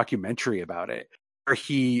made a documentary about it, where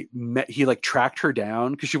he like tracked her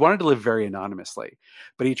down because she wanted to live very anonymously,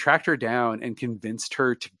 but he tracked her down and convinced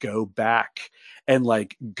her to go back and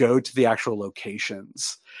like go to the actual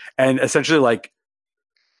locations and essentially like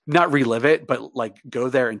not relive it, but like go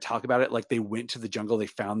there and talk about it. Like they went to the jungle, they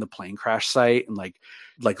found the plane crash site and like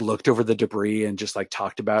looked over the debris and just like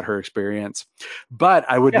talked about her experience. But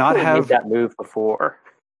I would not have made that move before.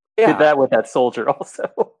 Did that with that soldier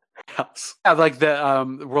also. Yeah, like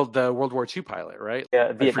the World War II pilot, right?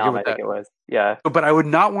 Yeah, Vietnam, I think it was. Yeah. But I would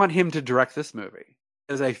not want him to direct this movie,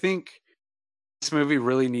 because I think this movie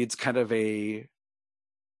really needs kind of a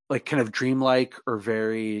like kind of dreamlike or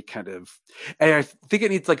very kind of, and I think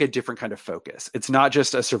it needs like a different kind of focus. It's not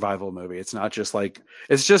just a survival movie. It's not just a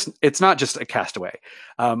Castaway.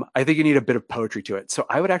 I think you need a bit of poetry to it. So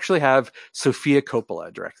I would actually have Sofia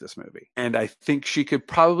Coppola direct this movie, and I think she could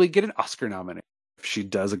probably get an Oscar nomination if she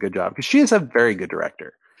does a good job, because she is a very good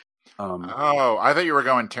director. I thought you were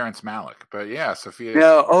going Terrence Malick, but yeah, Sophia.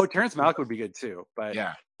 No, Terrence Malick would be good too, but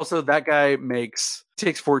yeah. Also, that guy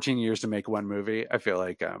takes 14 years to make one movie. I feel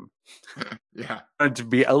like yeah, to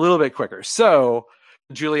be a little bit quicker. So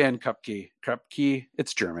Julianne Kupke,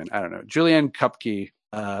 it's German. I don't know. Julianne Kupke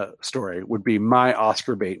story would be my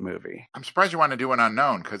Oscar bait movie. I'm surprised you want to do an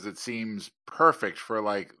unknown, because it seems perfect for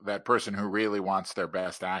like that person who really wants their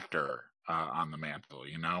best actor on the mantle,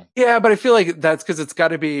 you know? Yeah, but I feel like that's because she's got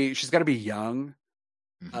to be young.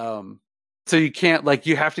 Mm-hmm. So you can't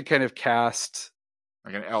you have to kind of cast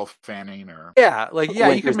like an Elle Fanning or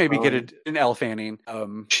you could maybe get an Elle Fanning,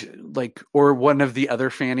 or one of the other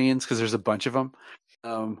Fannings, because there's a bunch of them.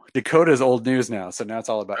 Dakota's old news now, so now it's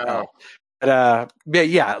all about Elle. But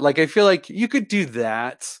I feel like you could do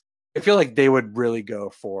that. I feel like they would really go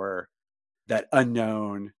for that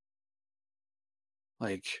unknown.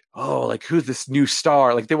 Who's this new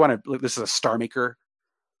star? Like they want to. This is a star maker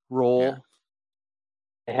role. Yeah.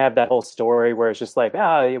 They have that whole story where it's just like,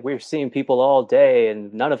 we're seeing people all day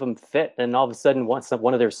and none of them fit, and all of a sudden, once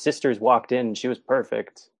one of their sisters walked in, and she was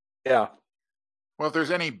perfect. Yeah. Well, if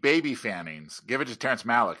there's any baby Fannings, give it to Terrence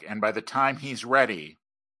Malick, and by the time he's ready,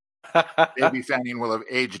 baby Fanning will have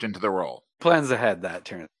aged into the role. Plans ahead, that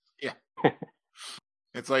Terrence. Yeah.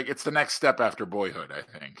 It's the next step after Boyhood,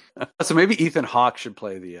 I think. So maybe Ethan Hawke should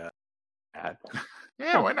play the ad.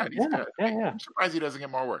 Yeah, why not? He's good. Yeah. I'm surprised he doesn't get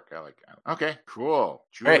more work. I like that. Okay, cool. All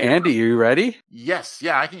right, Andy, you ready? Yes.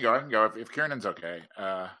 Yeah, I can go if Kiernan's okay.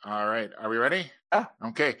 All right. Are we ready? Yeah.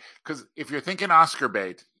 Okay, because if you're thinking Oscar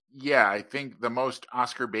bait, yeah, I think the most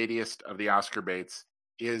Oscar baitiest of the Oscar baits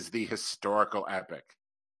is the historical epic.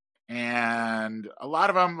 And a lot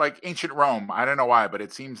of them, like Ancient Rome, I don't know why, but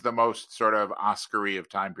it seems the most sort of Oscar-y of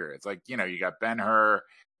time periods. Like, you got Ben-Hur,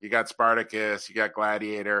 you got Spartacus, you got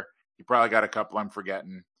Gladiator. You probably got a couple I'm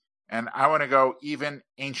forgetting. And I want to go even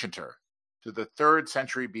ancienter, to the 3rd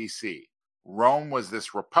century BC, Rome was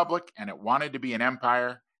this republic, and it wanted to be an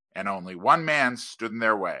empire, and only one man stood in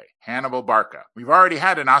their way, Hannibal Barca. We've already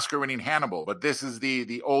had an Oscar-winning Hannibal, but this is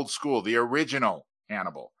the old school, the original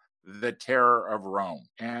Hannibal, the terror of Rome.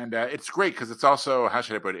 And it's great because it's also, how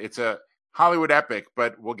should I put it, it's a Hollywood epic,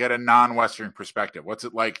 but we'll get a non-Western perspective. What's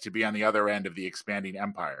it like to be on the other end of the expanding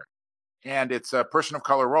empire? And it's a person of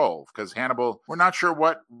color role because Hannibal, we're not sure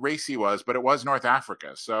what race he was, but it was North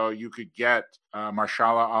Africa. So you could get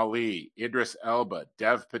Marshala Ali, Idris Elba,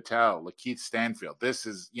 Dev Patel, Lakeith Stanfield. This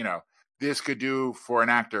is, this could do for an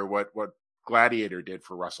actor what Gladiator did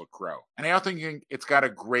for Russell Crowe. And I also think it's got a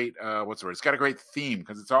great, It's got a great theme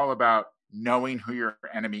because it's all about knowing who your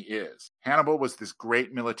enemy is. Hannibal was this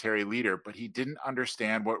great military leader, but he didn't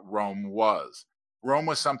understand what Rome was. Rome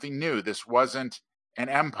was something new. This wasn't an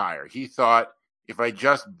empire. He thought, if I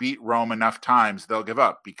just beat Rome enough times, they'll give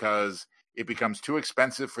up because it becomes too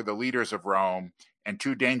expensive for the leaders of Rome and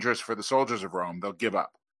too dangerous for the soldiers of Rome. They'll give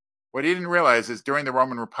up. What he didn't realize is during the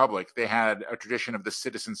Roman Republic, they had a tradition of the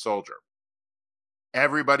citizen soldier.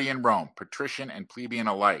 Everybody in Rome, patrician and plebeian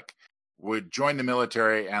alike, would join the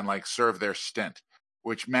military and serve their stint,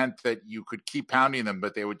 which meant that you could keep pounding them,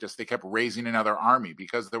 but they kept raising another army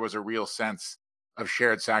because there was a real sense of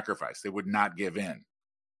shared sacrifice. They would not give in.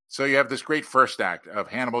 So you have this great first act of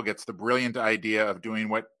Hannibal gets the brilliant idea of doing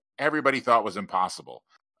what everybody thought was impossible.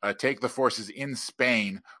 Take the forces in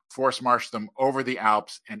Spain, force march them over the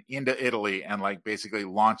Alps and into Italy and basically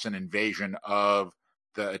launch an invasion of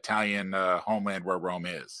the Italian homeland where Rome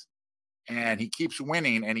is. And he keeps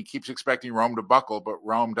winning and he keeps expecting Rome to buckle, but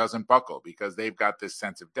Rome doesn't buckle because they've got this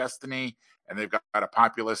sense of destiny and they've got a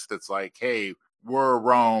populace that's like, hey, we're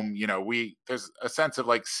Rome, there's a sense of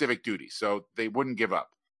civic duty. So they wouldn't give up.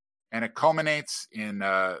 And it culminates in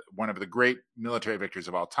one of the great military victories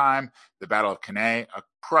of all time, the Battle of Cannae, a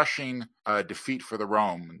crushing defeat for the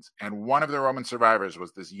Romans. And one of the Roman survivors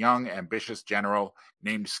was this young, ambitious general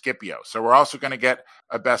named Scipio. So we're also going to get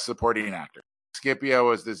a Best Supporting Actor. Scipio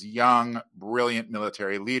is this young, brilliant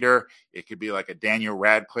military leader. It could be like a Daniel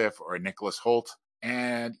Radcliffe or a Nicholas Hoult.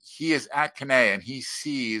 And he is at Cannae and he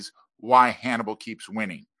sees why Hannibal keeps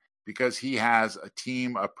winning, because he has a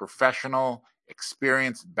team of professional,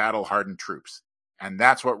 experienced, battle-hardened troops. And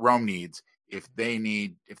that's what Rome needs if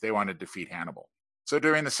they want to defeat Hannibal. So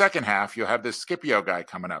during the second half, you'll have this Scipio guy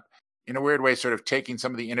coming up, in a weird way, sort of taking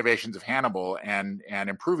some of the innovations of Hannibal and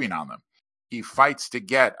improving on them. He fights to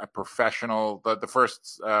get a professional, the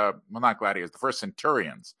first, not gladiators, the first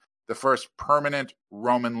centurions, the first permanent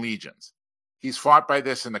Roman legions. He's fought by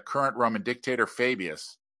this in the current Roman dictator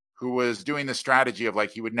Fabius, who was doing the strategy of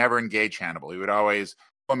he would never engage Hannibal. He would always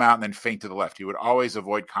pull him out and then feint to the left. He would always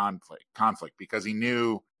avoid conflict because he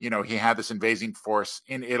knew, he had this invading force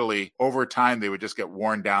in Italy. Over time, they would just get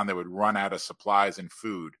worn down. They would run out of supplies and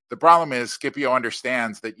food. The problem is Scipio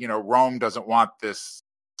understands that, Rome doesn't want this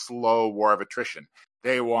slow war of attrition.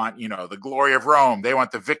 They want, the glory of Rome. They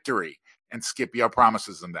want the victory. And Scipio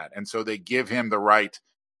promises them that. And so they give him the right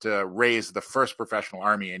to raise the first professional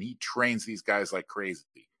army, and he trains these guys like crazy.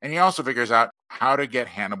 And he also figures out how to get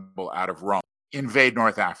Hannibal out of Rome, invade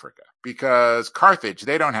North Africa, because Carthage,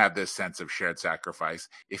 they don't have this sense of shared sacrifice.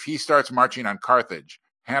 If he starts marching on Carthage,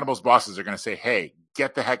 Hannibal's bosses are going to say, hey,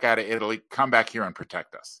 get the heck out of Italy, come back here and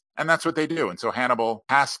protect us. And that's what they do. And so Hannibal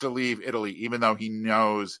has to leave Italy, even though he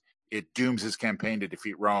knows it dooms his campaign to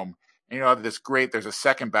defeat Rome. And there's a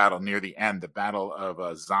second battle near the end, the Battle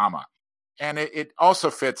of Zama. And it also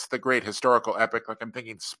fits the great historical epic. I'm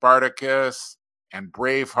thinking Spartacus and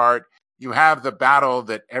Braveheart. You have the battle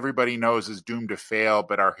that everybody knows is doomed to fail,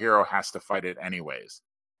 but our hero has to fight it anyways.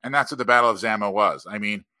 And that's what the Battle of Zama was. I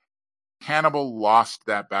mean, Hannibal lost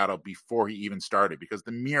that battle before he even started because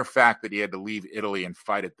the mere fact that he had to leave Italy and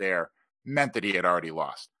fight it there meant that he had already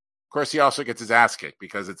lost. Of course, he also gets his ass kicked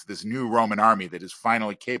because it's this new Roman army that is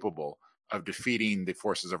finally capable of defeating the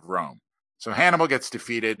forces of Rome. So Hannibal gets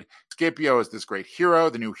defeated. Scipio is this great hero,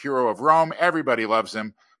 the new hero of Rome. Everybody loves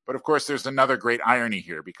him. But of course, there's another great irony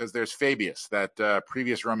here because there's Fabius, that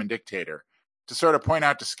previous Roman dictator, to sort of point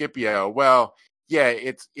out to Scipio, well, yeah,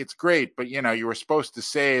 it's great, but you were supposed to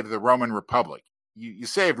save the Roman Republic. You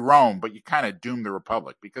saved Rome, but you kind of doomed the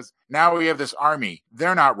Republic because now we have this army.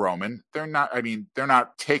 They're not Roman. They're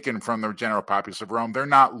not taken from the general populace of Rome. They're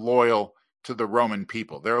not loyal to the Roman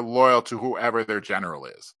people. They're loyal to whoever their general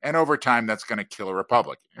is. And over time, that's going to kill a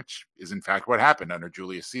republic, which is in fact what happened under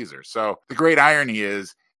Julius Caesar. So the great irony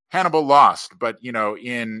is Hannibal lost, but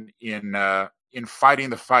in fighting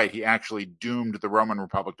the fight, he actually doomed the Roman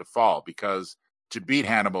Republic to fall because to beat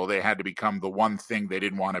Hannibal, they had to become the one thing they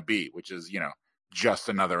didn't want to be, which is, just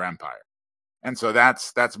another empire. And so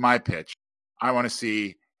that's my pitch. I want to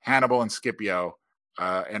see Hannibal and Scipio.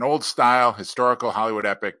 An old style historical Hollywood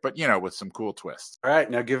epic, but with some cool twists. All right,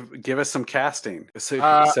 now give us some casting.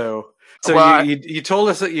 So well, you told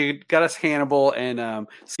us that you got us Hannibal and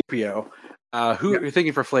Scipio. Who are you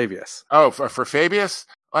thinking for Flavius? Oh, for Fabius,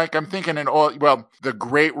 I'm thinking the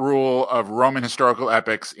great rule of Roman historical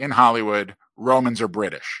epics in Hollywood: Romans are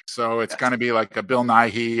British, so it's going to be like a Bill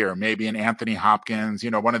Nighy or maybe an Anthony Hopkins,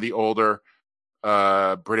 one of the older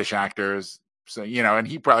British actors. So, and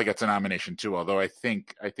he probably gets a nomination too, although I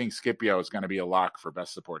think Scipio is going to be a lock for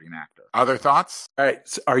Best Supporting Actor. Other thoughts? All right.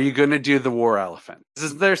 So are you going to do the war elephant?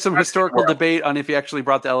 Is there some historical debate on if he actually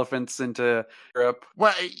brought the elephants into Europe?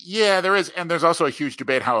 Well, yeah, there is. And there's also a huge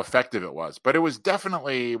debate how effective it was. But it was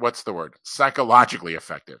definitely, psychologically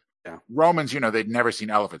effective. Yeah. Romans, they'd never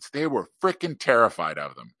seen elephants. They were freaking terrified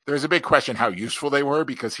of them. There's a big question how useful they were,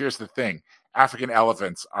 because here's the thing. African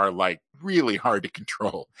elephants are really hard to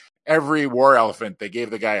control. Every war elephant, they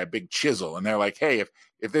gave the guy a big chisel, and they're like, hey,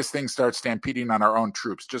 if this thing starts stampeding on our own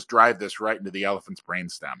troops, just drive this right into the elephant's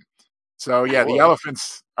brainstem. So, yeah, the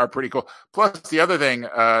elephants are pretty cool. Plus, the other thing,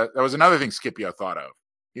 that was another thing Scipio thought of.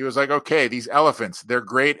 He was like, okay, these elephants, they're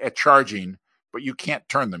great at charging, but you can't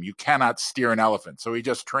turn them. You cannot steer an elephant. So he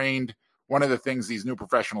just trained. One of the things these new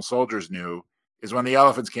professional soldiers knew is when the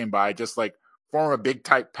elephants came by, just form a big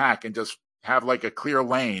tight pack and just have a clear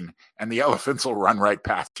lane, and the elephants will run right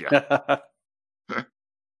past you. The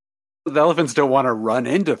elephants don't want to run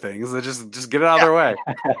into things. They just get it out of their way.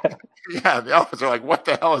 Yeah, the elephants are like, what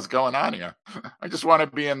the hell is going on here? I just want to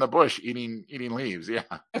be in the bush eating leaves. Yeah.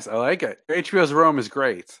 Yes, I like it. HBO's Rome is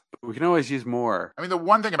great. We can always use more. I mean, the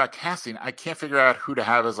one thing about casting, I can't figure out who to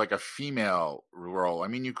have as a female role. I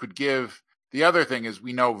mean, you could give... The other thing is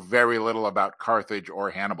we know very little about Carthage or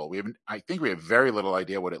Hannibal. I think we have very little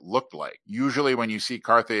idea what it looked like. Usually when you see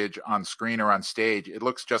Carthage on screen or on stage, it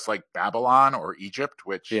looks just like Babylon or Egypt,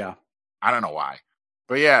 which I don't know why.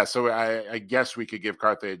 But yeah, so I guess we could give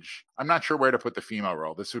Carthage... I'm not sure where to put the female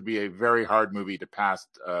role. This would be a very hard movie to pass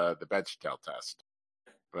the Bechdel test.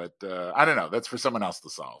 But I don't know. That's for someone else to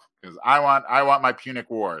solve, because I want my Punic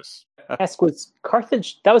Wars. Ask, was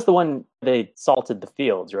Carthage? That was the one they salted the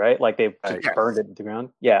fields, right? They burned it to the ground.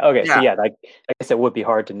 Yeah. Okay. Yeah. So I guess it would be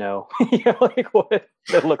hard to know, what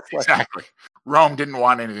it looks like. Exactly. Rome didn't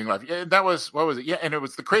want anything left. Yeah, that was, what was it? Yeah, and it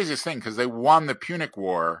was the craziest thing, because they won the Punic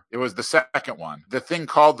War. It was the second one. The thing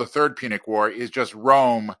called the Third Punic War is just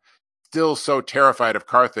Rome still so terrified of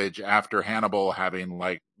Carthage after Hannibal having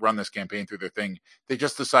run this campaign through their thing. They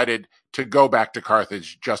just decided to go back to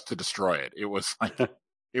Carthage just to destroy it. It was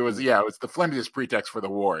it was the flimsiest pretext for the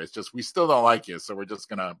war. It's just, we still don't like you, so we're just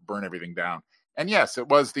going to burn everything down. And yes, it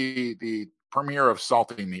was the premiere of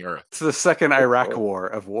salting the earth. It's the second Iraq war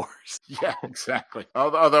of wars. Yeah, exactly.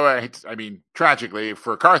 Although, I mean, tragically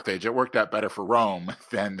for Carthage, it worked out better for Rome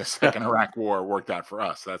than the second Iraq war worked out for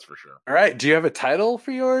us. That's for sure. All right. Do you have a title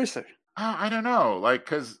for yours? I don't know.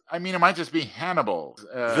 Because, it might just be Hannibal.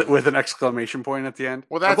 With an exclamation point at the end?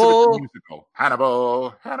 Well, that's a musical.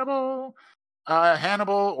 Hannibal.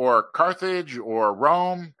 Hannibal or Carthage or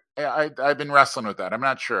Rome. I've been wrestling with that. I'm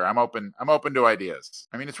not sure. I'm open to ideas.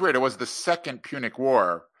 I mean, it's weird. It was the second Punic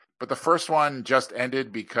War, but the first one just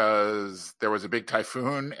ended because there was a big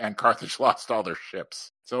typhoon and Carthage lost all their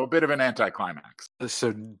ships. So a bit of an anticlimax.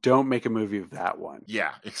 So don't make a movie of that one.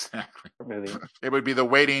 Yeah, exactly. It would be the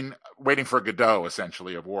waiting for Godot,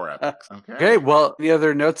 essentially, of war epics. Okay. Well, any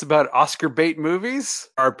other notes about Oscar bait movies?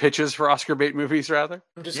 Or pitches for Oscar bait movies, rather?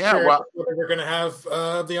 I'm just curious whether we're going to have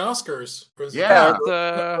the Oscars.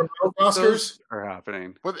 The Oscars are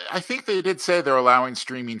happening. Well, I think they did say they're allowing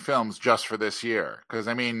streaming films just for this year. Because,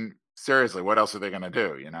 seriously, what else are they going to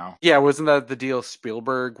do, Yeah, wasn't that the deal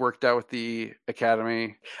Spielberg worked out with the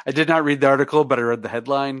Academy? I did not read the article, but I read the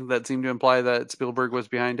headline that seemed to imply that Spielberg was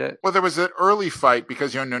behind it. Well, there was an early fight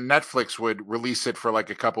because, Netflix would release it for a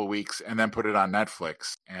couple weeks and then put it on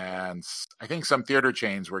Netflix. And I think some theater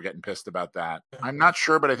chains were getting pissed about that. I'm not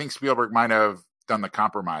sure, but I think Spielberg might have done the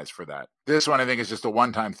compromise for that. This one, I think, is just a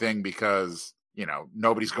one-time thing because,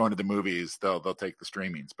 nobody's going to the movies. They'll take the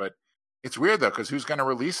streamings. But it's weird, though, because who's going to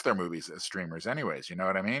release their movies as streamers anyways? You know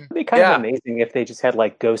what I mean? It'd be kind of amazing if they just had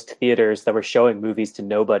ghost theaters that were showing movies to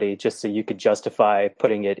nobody just so you could justify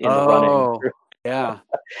putting it in the running. Yeah.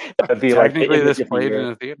 That would be technically this played in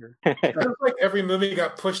a theater. It feels like every movie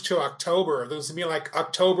got pushed to October. There was going to be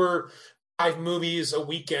October 5 movies a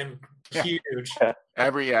weekend. Huge.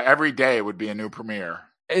 Every day would be a new premiere.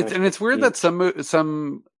 It's weird that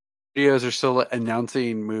some studios are still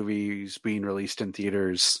announcing movies being released in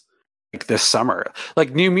theaters like this summer.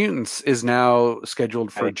 Like New Mutants is now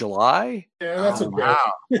scheduled for Right. July. Yeah, that's a joke.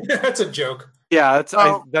 Wow. That's a joke. Yeah,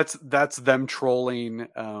 Oh. that's them trolling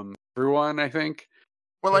everyone, I think.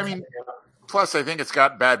 Well, I mean, plus I think it's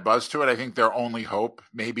got bad buzz to it. I think their only hope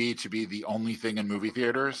may be to be the only thing in movie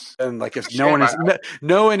theaters. And like if It's a no one shame. is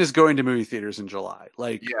no one is going to movie theaters in July.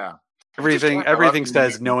 Like Yeah. everything I love New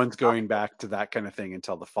says no Mutants. one's going back to that kind of thing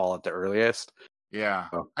until the fall at the earliest. Yeah.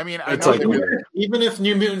 Oh. I mean, I It's know like they weird. would- Even if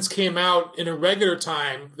New Mutants came out in a regular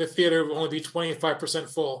time, the theater would only be 25%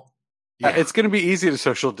 full. yeah. It's going to be easy to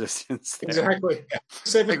social distance. There. Exactly.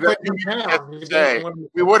 Save it Exactly. quick in town. Say,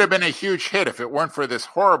 we would have been a huge hit if it weren't for this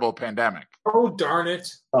horrible pandemic. Oh, darn it.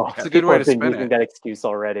 Oh, It's a good people way have to been spin using it. that excuse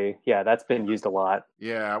already. Yeah, that's been used a lot.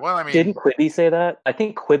 Yeah. Well, I mean, Didn't Quibi say that? I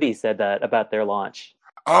think Quibi said that about their launch.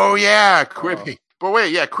 oh yeah, Quibi. But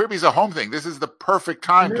wait, yeah, Quibi's a home thing. This is the perfect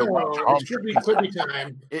time to launch a No, home it should be show. Quibi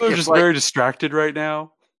time. It- I'm it's just like- very distracted right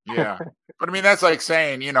now. yeah. But I mean, that's like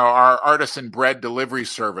saying, our artisan bread delivery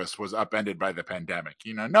service was upended by the pandemic.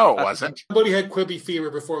 No, it wasn't. Somebody had Quibi fever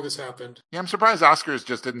before this happened. Yeah, I'm surprised Oscars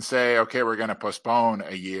just didn't say, okay, we're going to postpone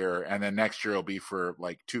a year and then next year will be for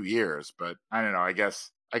like 2 years. But I don't know. I guess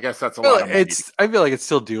that's a lot of money. I feel like it's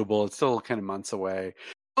still doable. It's still kind of months away.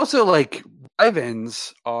 Also, like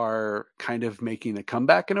drive-ins are kind of making a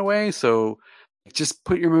comeback in a way. So just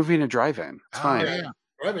put your movie in a drive-in. It's Oh, fine. yeah.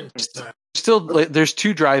 Drive-in Still, there's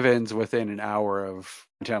 2 drive-ins within an hour of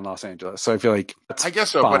downtown Los Angeles. So I feel like that's I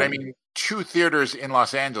guess so. But I fine. mean, 2 theaters in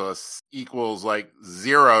Los Angeles equals like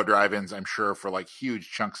 0 drive-ins, I'm sure, for like huge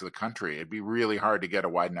chunks of the country. It'd be really hard to get a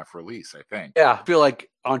wide enough release, I think. Yeah, I feel like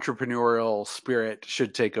entrepreneurial spirit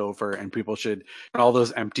should take over, and people should turn all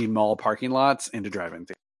those empty mall parking lots into drive-in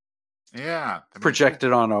theaters. Yeah. I mean,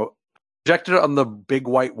 Projected on the big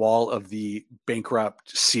white wall of the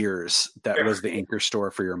bankrupt Sears that was the anchor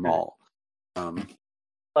store for your mall.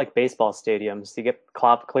 Like baseball stadiums, you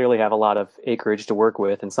clearly have a lot of acreage to work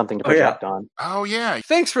with and something to Oh, yeah. project on. Oh, yeah.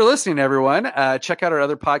 Thanks for listening, everyone. Check out our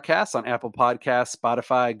other podcasts on Apple Podcasts,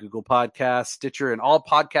 Spotify, Google Podcasts, Stitcher, and all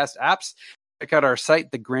podcast apps. Check out our site,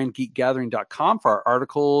 thegrandgeekgathering.com, for our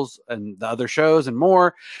articles and the other shows and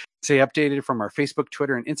more. Stay updated from our Facebook,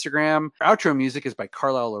 Twitter, and Instagram. Our outro music is by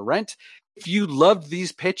Carlisle Laurent. If you loved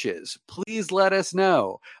these pitches, please let us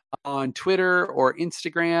know on Twitter or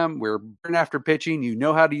Instagram. We're Burn After Pitching. You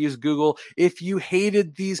know how to use Google. If you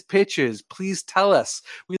hated these pitches, please tell us.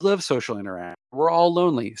 We love social interaction. We're all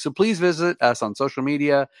lonely. So please visit us on social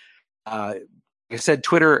media. Like I said,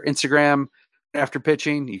 Twitter, Instagram, Burn After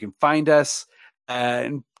Pitching. You can find us.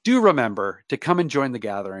 And do remember to come and join the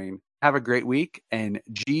gathering. Have a great week, and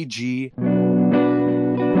GG.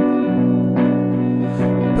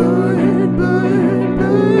 Burn, burn,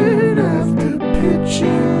 burn after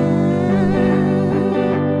pitching.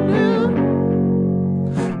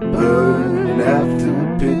 Burn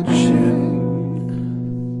after pitching.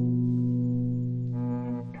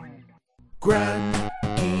 Grand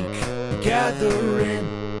Geek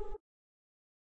Gathering.